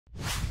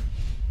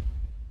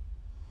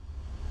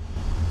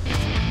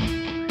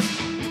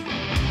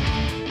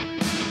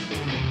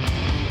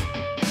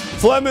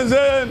Flem is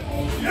in.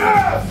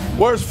 Yes!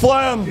 Where's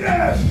Flem?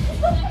 Yes!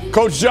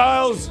 Coach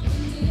Giles,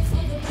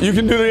 you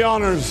can do the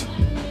honors.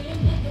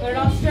 Put it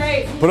on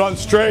straight. Put on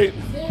straight.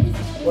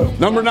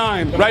 Number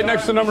 9, right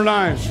next to number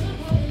 9.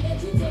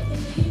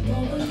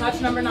 Touch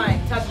number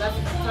 9.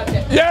 Touch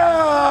it.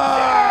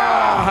 Yeah!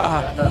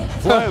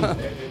 Flem.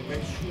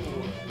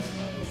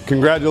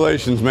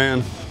 Congratulations,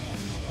 man.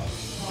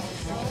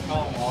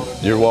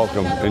 You're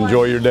welcome.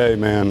 Enjoy your day,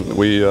 man.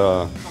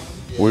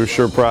 We're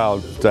sure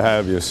proud to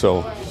have you,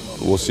 so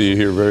we'll see you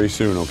here very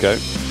soon, okay?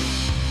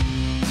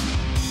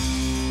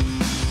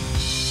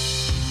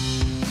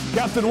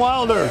 Captain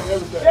Wilder.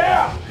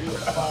 Yeah!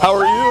 How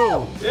are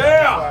you?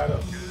 Yeah!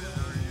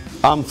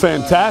 I'm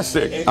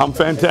fantastic. I'm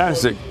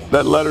fantastic.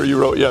 That letter you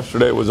wrote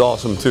yesterday was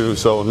awesome too.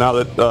 So now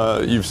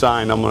that you've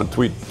signed, I'm going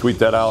to tweet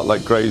that out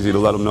like crazy to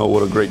let them know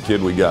what a great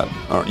kid we got,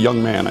 or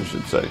young man, I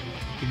should say.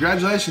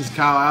 Congratulations,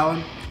 Kyle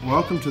Allen.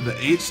 Welcome to the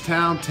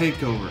H-Town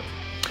Takeover.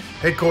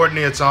 Hey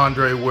Courtney, it's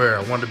Andre Ware.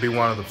 I wanted to be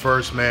one of the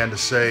first men to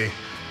say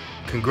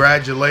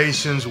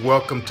congratulations,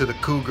 welcome to the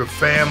Cougar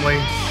family.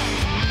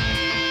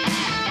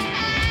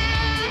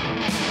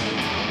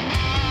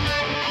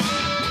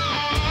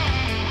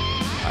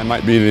 I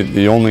might be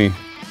the only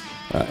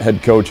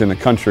head coach in the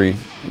country,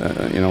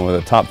 with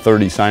a top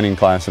 30 signing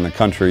class in the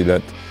country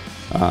that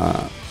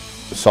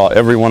saw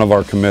every one of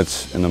our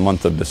commits in the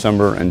month of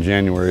December and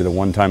January, the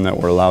one time that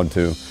we're allowed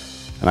to,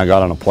 and I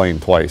got on a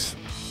plane twice,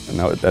 and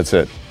that's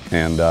it.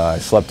 And I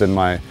slept in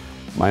my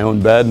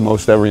own bed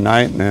most every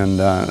night, and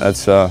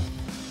that's a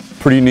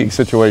pretty unique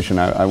situation.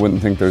 I wouldn't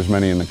think there's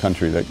many in the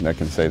country that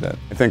can say that.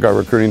 I think our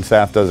recruiting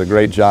staff does a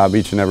great job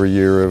each and every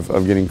year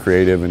of getting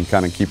creative and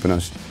kind of keeping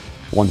us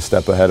one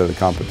step ahead of the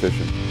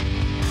competition.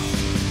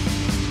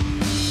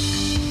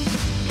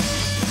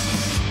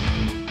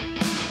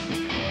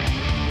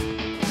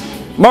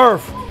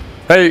 Murph,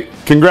 hey,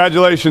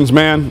 congratulations,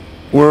 man.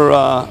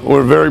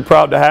 We're very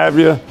proud to have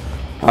you.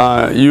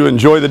 You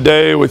enjoy the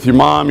day with your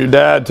mom, your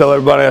dad. Tell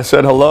everybody I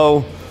said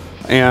hello,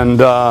 and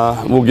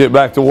we'll get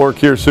back to work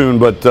here soon.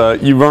 But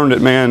you've earned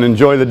it, man.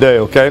 Enjoy the day,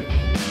 okay?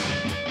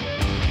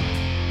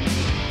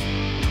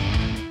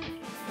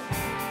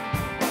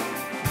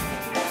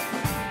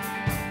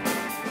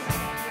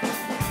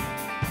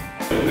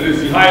 It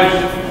is the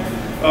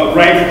highest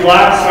ranked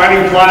class,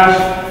 signing class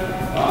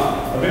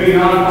of any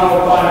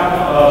non-Power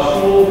 5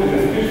 school in the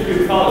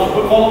history of college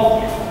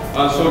football.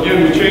 So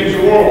again, we changed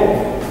the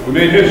world. We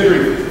made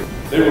history.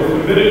 They were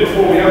committed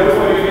before we ever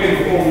played a game,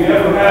 before we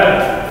ever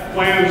had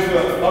plans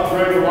to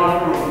upgrade the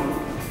locker room,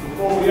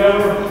 before we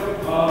ever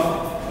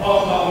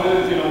talked about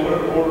winning, or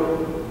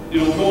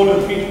going to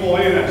the Peach Bowl,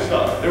 any of that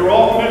stuff. They were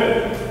all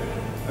committed.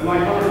 And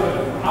like Hunter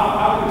said,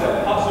 how could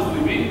that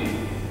possibly be?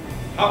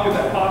 How could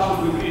that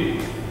possibly be?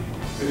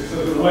 It's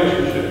the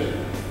relationships.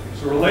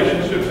 It's the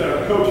relationships that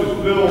our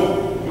coaches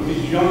build with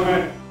these young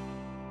men.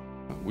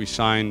 We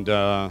signed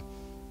a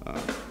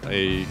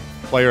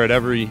player at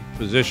every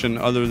position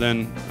other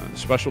than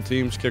special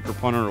teams, kicker,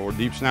 punter, or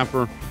deep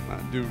snapper.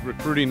 Do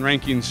recruiting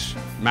rankings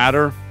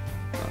matter?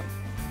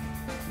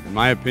 In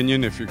my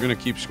opinion, if you're going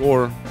to keep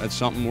score, that's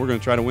something we're going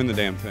to try to win the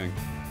damn thing.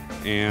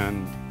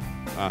 And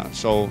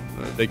so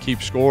they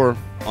keep score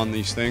on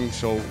these things,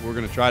 so we're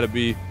going to try to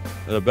be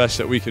the best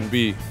that we can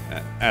be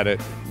at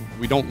it.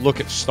 We don't look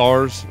at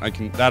stars, I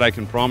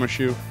can promise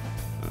you.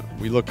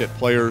 We look at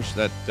players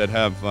that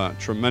have a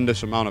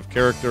tremendous amount of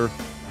character,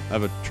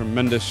 have a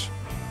tremendous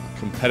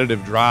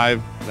competitive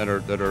drive, that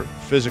are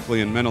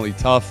physically and mentally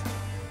tough,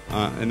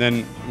 and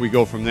then we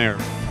go from there.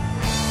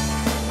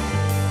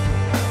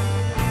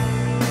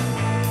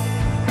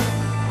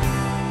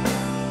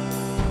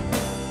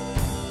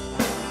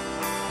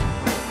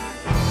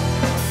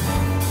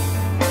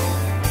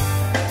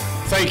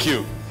 Thank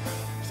you.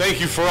 Thank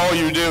you for all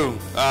you do.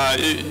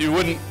 You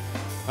wouldn't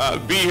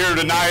be here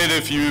tonight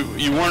if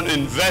you weren't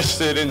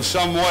invested in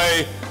some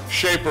way,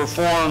 shape, or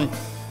form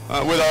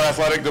with our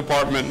athletic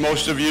department.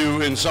 Most of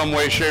you in some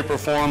way, shape, or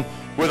form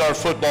with our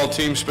football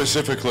team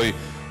specifically.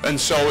 And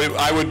so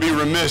I would be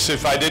remiss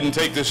if I didn't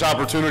take this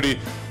opportunity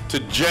to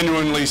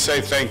genuinely say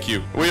thank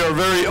you. We are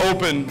very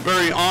open,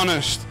 very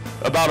honest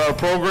about our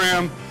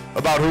program,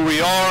 about who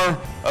we are,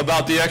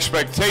 about the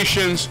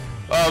expectations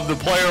of the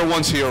player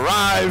once he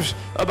arrives,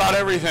 about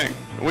everything.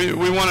 We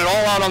want it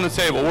all out on the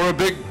table. We're a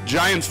big,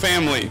 giant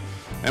family,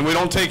 and we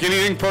don't take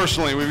anything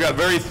personally. We've got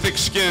very thick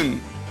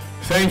skin.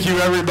 Thank you,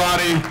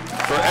 everybody,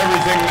 for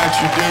everything that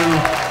you do.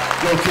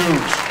 Go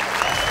Cougs.